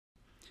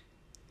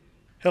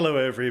Hello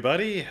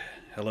everybody,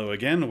 hello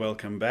again,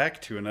 welcome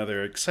back to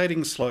another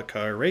exciting slot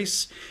car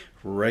race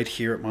right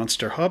here at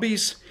Monster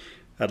Hobbies.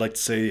 I'd like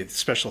to say a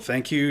special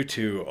thank you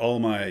to all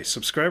my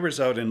subscribers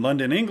out in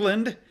London,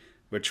 England,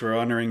 which we're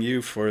honoring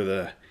you for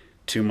the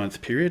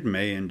 2-month period,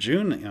 May and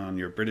June, on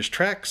your British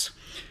tracks.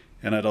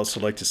 And I'd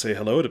also like to say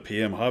hello to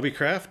PM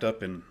Hobbycraft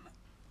up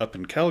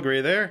in Calgary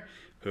there,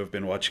 who have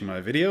been watching my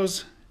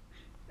videos,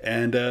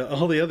 and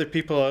all the other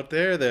people out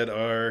there that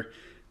are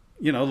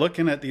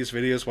looking at these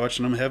videos,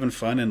 watching them, having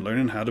fun, and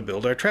learning how to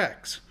build our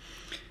tracks.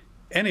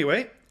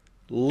 Anyway,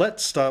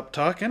 let's stop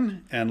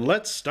talking and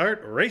let's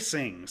start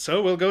racing. So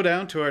we'll go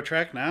down to our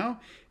track now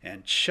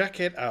and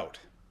check it out.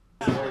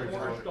 Oh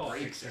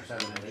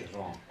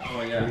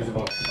yeah.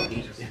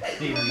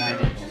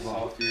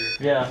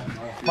 Yeah.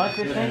 My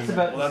fish tank's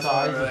about the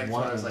size of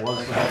one was the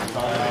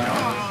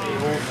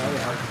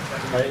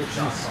it's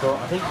in store.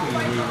 I think we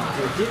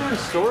did it in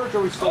storage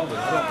or we sold it. I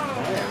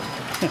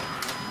don't know.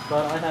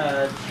 But I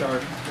had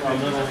sharks,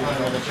 little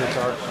miniature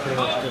sharks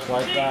just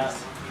like that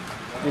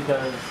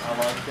because I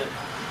liked it.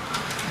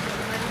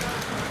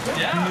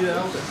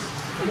 Yeah.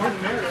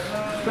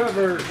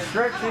 Trevor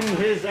stretching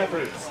his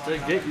efforts to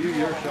get you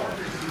your shark.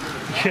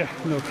 Yeah,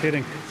 no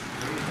kidding.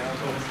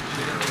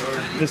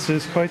 This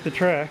is quite the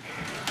track.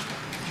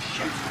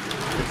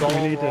 It's all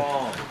we need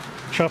wrong. To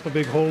chop a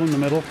big hole in the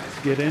middle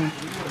to get in.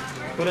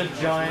 Put a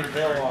giant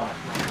hill on.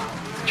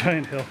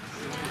 Giant hill.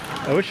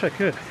 I wish I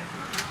could.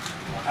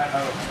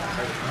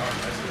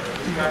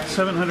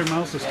 700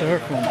 miles to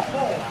start from.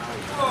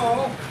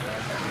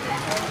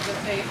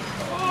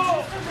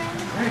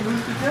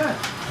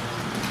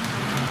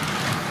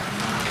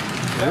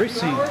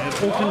 Racing at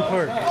Oulton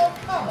Park.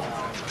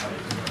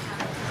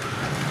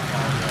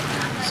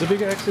 It's a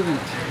big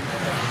accident.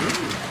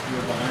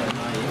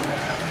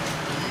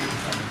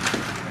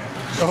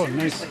 Oh,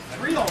 nice.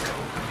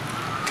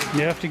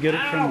 You have to get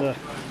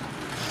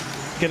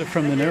it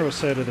from the narrow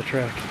side of the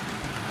track.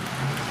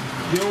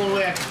 The only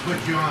way I could put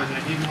you on, I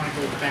didn't want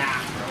to go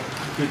back,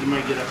 because you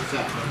might get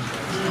upset.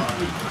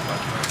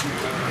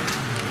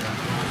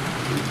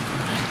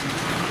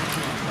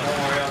 Don't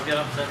worry, I'll get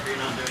upset for you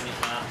not doing these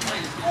last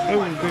night.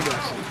 Oh, big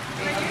accident.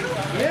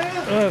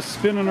 Yeah.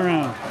 Spinning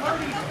around. I'm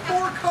already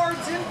 4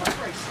 cards in for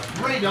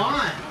racing. Right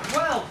on.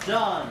 Well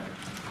done.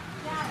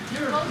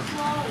 You're so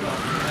slow.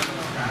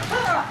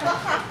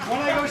 When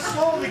I go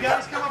slow, the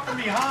guys come up from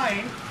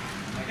behind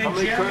and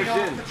jam me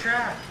off the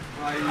track.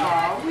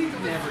 Oh, we've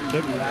never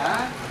done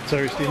that.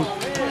 Sorry, Stephen.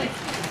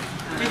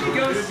 If you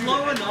go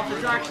slow enough,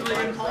 it's actually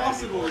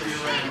impossible to do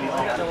anything.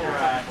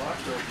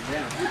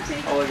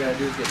 All I gotta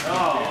do is get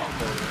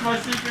my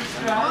secret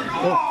strat.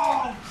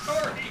 Oh,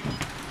 sorry.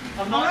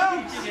 I'm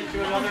not teaching it to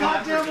another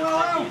goddamn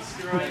well. He's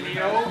screwing me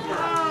over.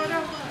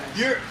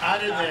 You're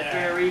out of there.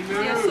 Very move.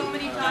 Yeah, so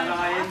many times.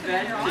 I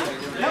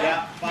invented.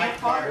 Yeah, by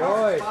far.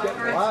 Boy, it's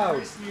getting loud.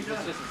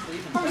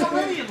 I was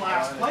already in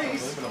last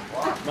place.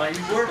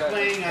 You were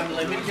playing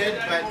unlimited,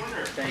 but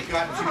it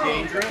got too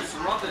dangerous.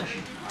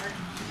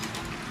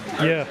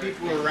 Yeah.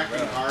 People were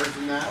wrecking cars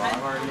and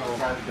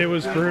that. It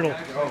was brutal.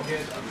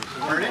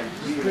 Pardon?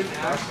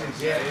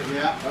 Yeah.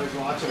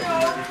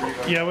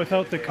 Yeah,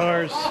 without the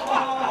cards.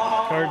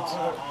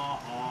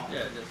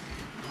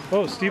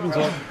 Oh, Stephen's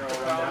up.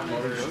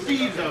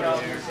 Steve's over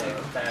there.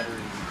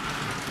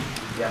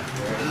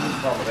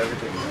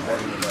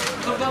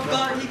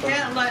 But he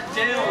can't let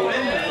Dale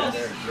win this.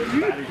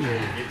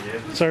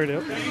 Sorry,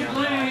 Dale. Dale.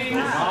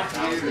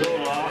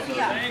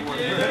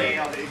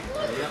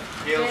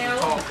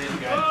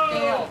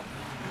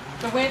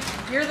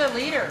 You're the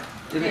leader.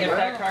 If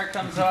that car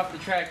comes off the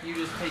track, you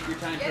just take your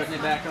time putting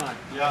it back on.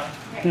 Yeah.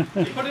 You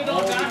put it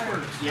on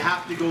backwards. You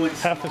have to go in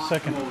half a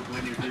second. mode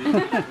when you're doing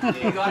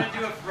it. You gotta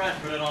do it front,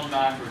 put it on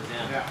backwards,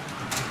 yeah.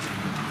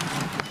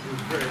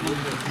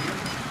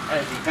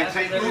 I'd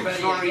say move,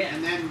 sorry,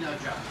 and then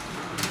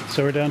adjust.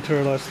 So we're down to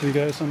our last 3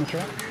 guys on the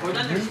track. Or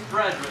then there's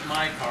Fred with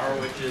my car,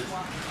 which is...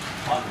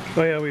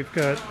 Oh yeah,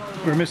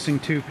 we're missing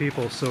 2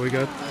 people, so we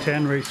got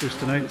 10 racers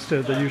tonight instead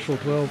of the usual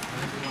 12.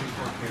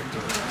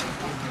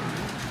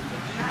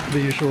 The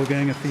usual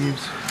gang of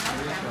thieves.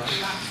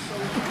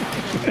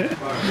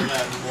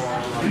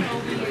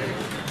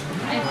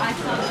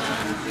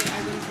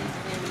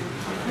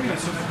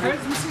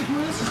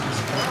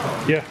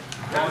 Yeah.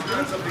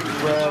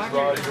 Brad,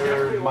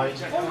 Roger, Mike.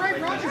 Oh, right,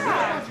 Roger.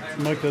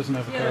 Mike doesn't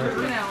have a car.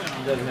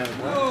 He doesn't have a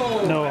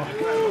car. No.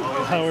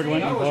 Howard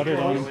went and bought it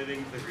on him.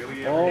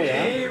 Oh, yeah?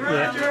 Hey,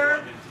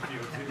 Roger!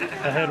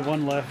 I had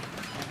 1 left.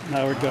 And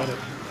Howard got it.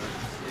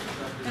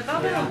 I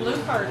thought that a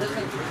blue card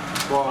doesn't.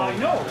 I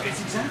know, it's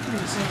exactly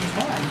the same as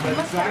mine, but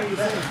it's not the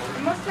same.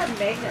 You must have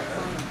magnets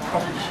on the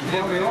bottom.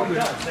 Yeah, they all do.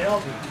 They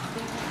all do.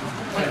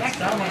 Like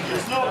extra magnets.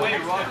 There's no way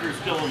Roger's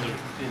still in the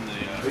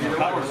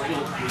power still in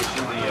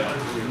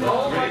the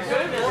Oh my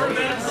goodness, 4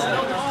 minutes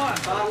still on.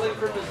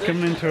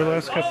 Coming into our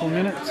last couple of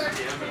minutes.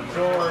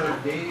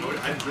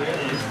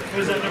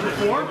 Was that number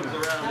 4?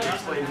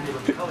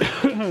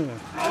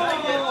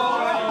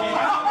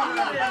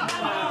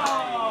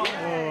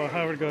 Oh,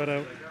 Howard got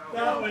out.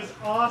 That was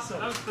awesome.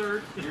 That was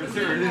third. You're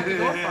third.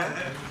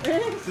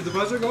 Did the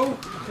buzzer go?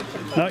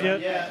 Not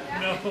yet.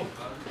 No.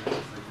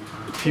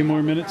 A few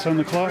more minutes on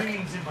the clock.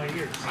 Ringing's in my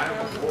ears.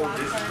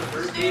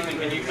 Steven,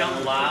 can you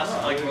come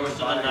last like most of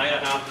the night?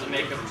 I have to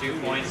make up 2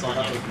 points on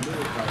you.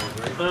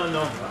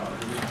 No.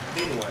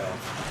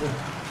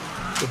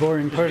 The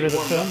boring part of the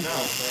film.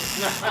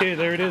 Okay,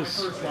 there it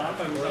is. First lap,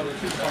 I was out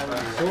of 2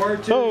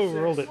 cars. Oh,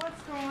 rolled it.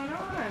 What's going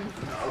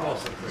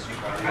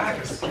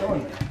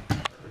on?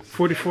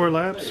 44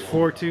 laps,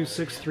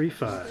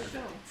 4.2635.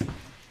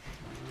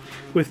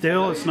 With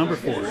Dale, it's number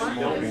 4.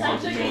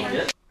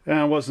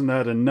 And wasn't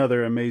that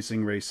another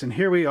amazing race? And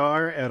here we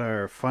are at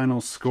our final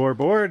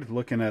scoreboard,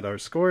 looking at our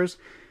scores.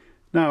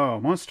 Now,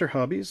 Monster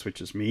Hobbies, which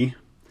is me,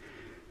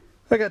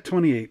 I got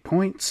 28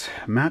 points.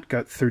 Matt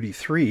got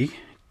 33.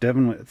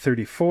 Devin at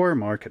 34.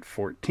 Mark at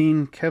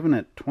 14. Kevin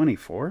at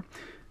 24.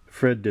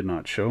 Fred did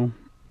not show.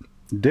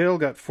 Dale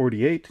got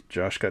 48.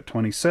 Josh got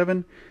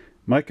 27.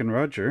 Mike and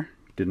Roger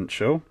didn't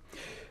show.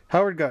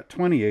 Howard got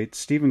 28.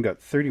 Stephen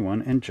got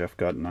 31. And Jeff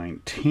got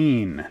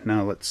 19.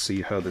 Now let's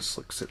see how this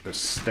looks at the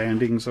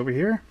standings over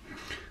here.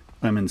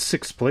 I'm in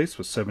 6th place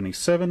with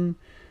 77.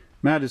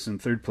 Matt is in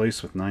 3rd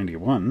place with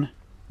 91.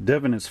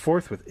 Devin is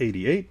 4th with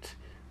 88.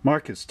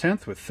 Mark is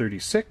 10th with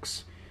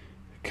 36.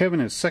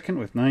 Kevin is 2nd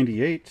with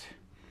 98.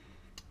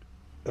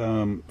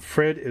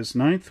 Fred is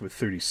 9th with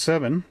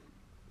 37.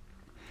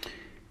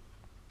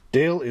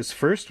 Dale is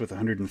 1st with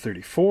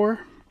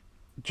 134.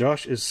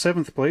 Josh is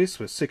 7th place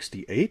with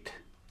 68.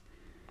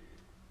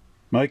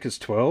 Mike is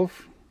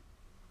 12th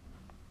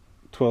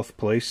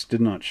place, did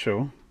not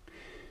show.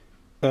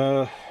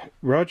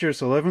 Roger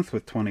is 11th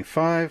with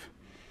 25.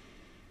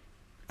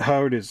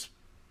 Howard is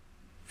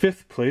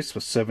 5th place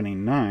with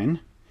 79.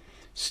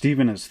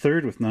 Stephen is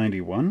 3rd with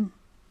 91.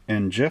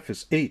 And Jeff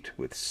is 8th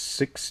with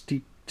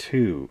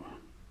 62.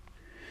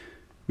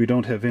 We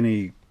don't have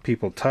any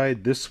people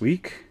tied this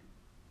week.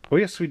 Oh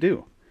yes, we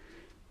do.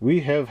 We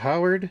have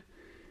Howard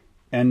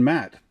and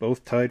Matt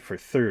both tied for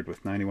 3rd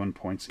with 91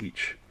 points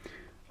each.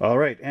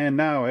 Alright, and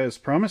now as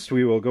promised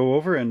we will go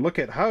over and look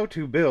at how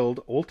to build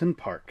Oulton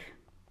Park.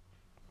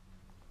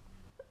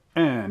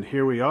 And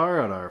here we are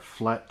at our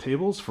flat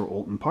tables for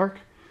Oulton Park.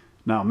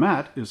 Now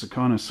Matt is a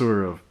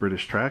connoisseur of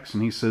British tracks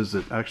and he says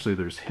that actually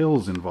there's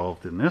hills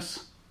involved in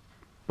this,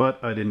 but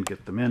I didn't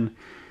get them in.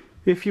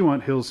 If you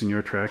want hills in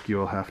your track,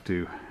 you'll have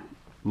to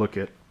look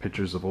at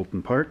pictures of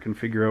Oulton Park and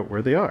figure out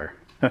where they are.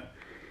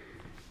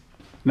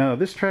 Now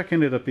this track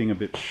ended up being a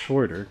bit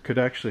shorter, could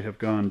actually have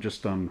gone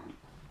just on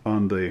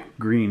the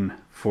green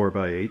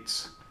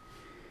 4x8s.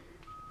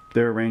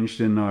 They're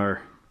arranged in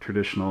our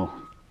traditional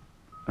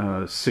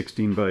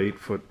 16 by 8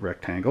 foot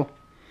rectangle.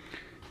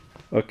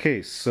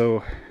 Okay,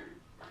 so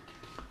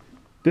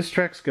this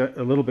track's got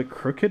a little bit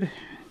crooked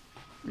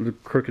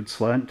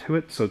slant to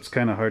it, so it's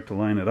kind of hard to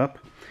line it up.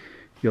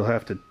 You'll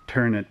have to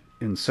turn it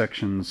in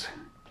sections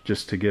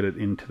just to get it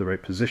into the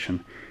right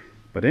position.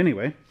 But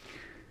anyway,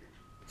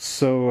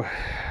 so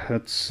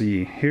let's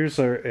see, here's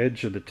our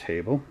edge of the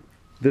table.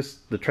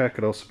 The track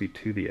could also be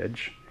to the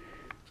edge,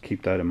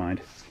 keep that in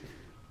mind.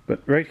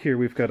 But right here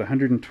we've got a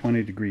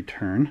 120-degree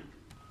turn,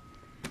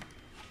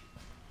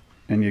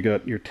 and you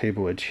got your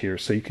table edge here,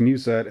 so you can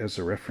use that as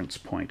a reference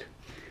point.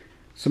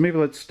 So maybe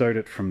let's start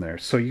it from there.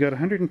 So you got a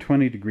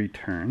 120-degree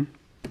turn,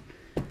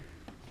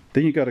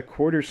 then you got a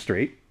quarter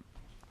straight,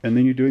 and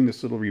then you're doing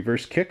this little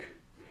reverse kick.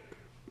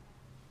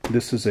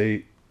 This is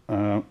a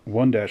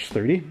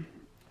 1-30,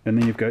 and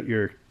then you've got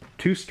your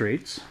 2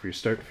 straights for your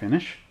start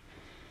finish.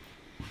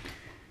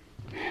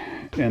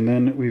 And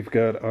then we've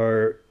got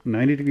our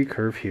 90-degree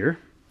curve here,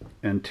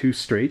 and 2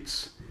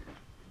 straights,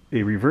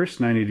 a reverse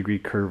 90-degree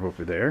curve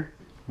over there,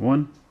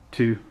 1,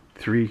 2,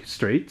 3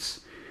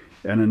 straights,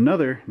 and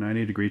another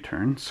 90-degree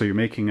turn. So you're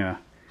making a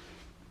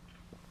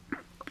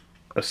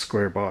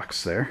square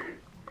box there.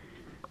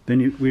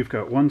 Then we've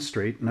got 1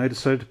 straight, and I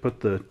decided to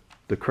put the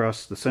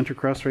center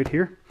cross right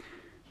here.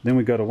 Then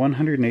we've got a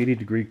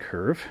 180-degree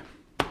curve.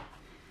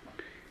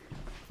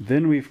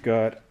 Then we've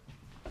got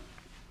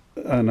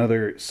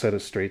another set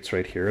of straights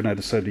right here, and I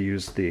decided to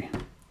use the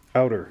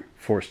outer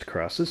forced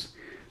crosses,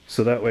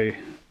 so that way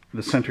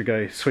the center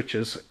guy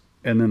switches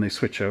and then they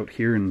switch out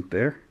here and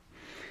there.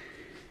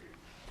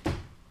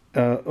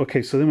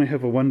 Okay, so then we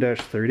have a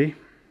 1-30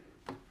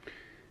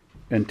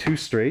 and 2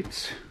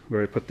 straights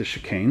where I put the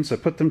chicanes. I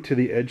put them to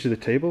the edge of the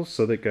table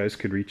so that guys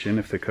could reach in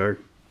if the car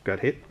got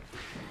hit.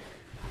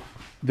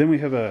 Then we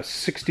have a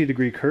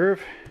 60-degree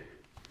curve,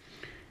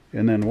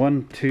 and then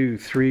 1, 2,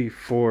 3,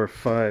 4,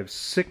 5,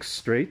 6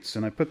 straights,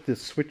 and I put the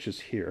switches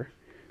here,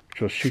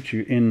 which will shoot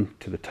you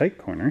into the tight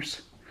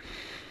corners.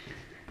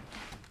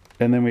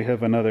 And then we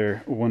have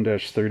another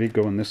 1-30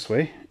 going this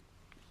way,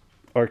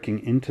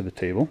 arcing into the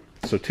table.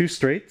 So 2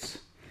 straights,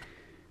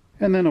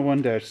 and then a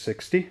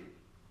 1-60.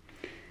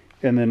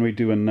 And then we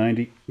do a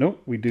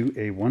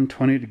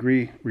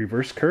 120-degree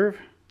reverse curve,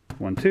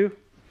 1, 2.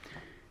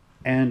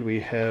 And we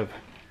have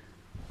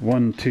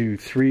 1, 2,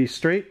 3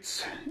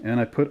 straights,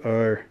 and I put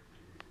our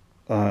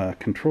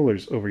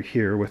controllers over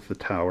here with the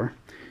tower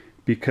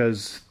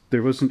because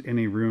there wasn't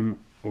any room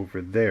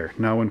over there.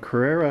 Now when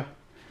Carrera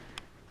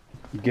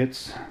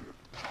gets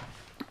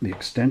the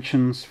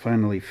extensions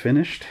finally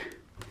finished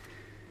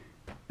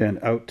and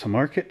out to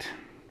market,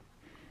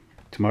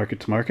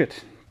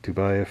 to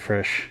buy a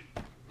fresh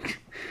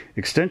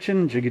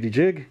extension, jiggity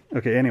jig.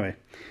 Okay, anyway,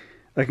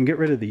 I can get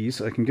rid of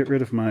these. I can get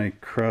rid of my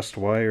crossed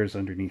wires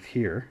underneath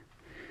here,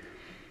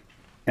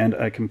 and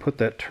I can put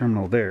that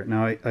terminal there.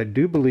 Now I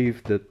do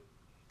believe that,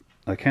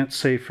 I can't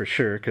say for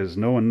sure because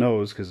no one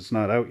knows because it's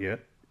not out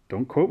yet.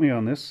 Don't quote me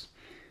on this,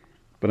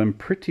 but I'm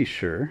pretty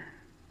sure,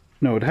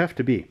 no, it'd have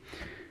to be,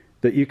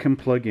 that you can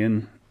plug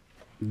in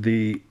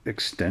the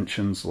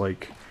extensions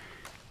like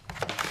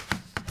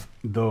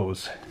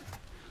those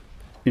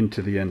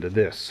into the end of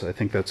this. I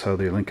think that's how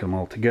they link them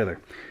all together.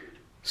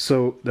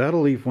 So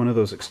that'll leave one of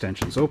those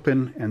extensions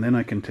open, and then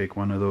I can take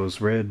one of those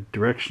red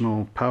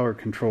directional power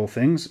control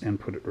things and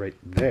put it right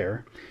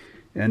there.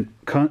 And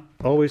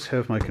always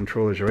have my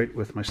controllers right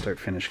with my start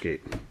finish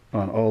gate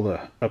on all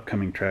the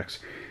upcoming tracks.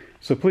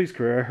 So please,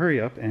 Carrera, hurry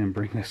up and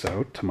bring this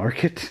out to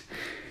market.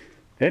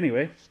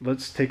 Anyway,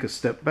 let's take a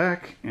step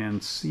back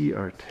and see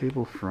our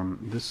table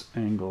from this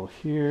angle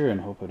here, and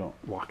hope I don't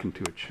walk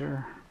into a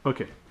chair.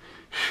 Okay,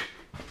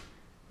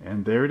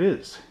 and there it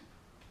is.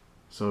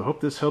 So I hope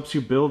this helps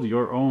you build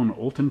your own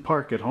Oulton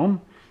Park at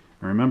home.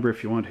 And remember,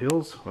 if you want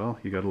hills, well,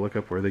 you got to look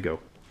up where they go.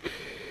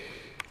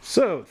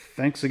 So,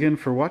 thanks again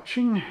for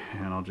watching,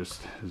 and I'll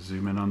just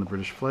zoom in on the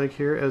British flag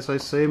here as I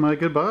say my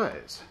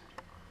goodbyes.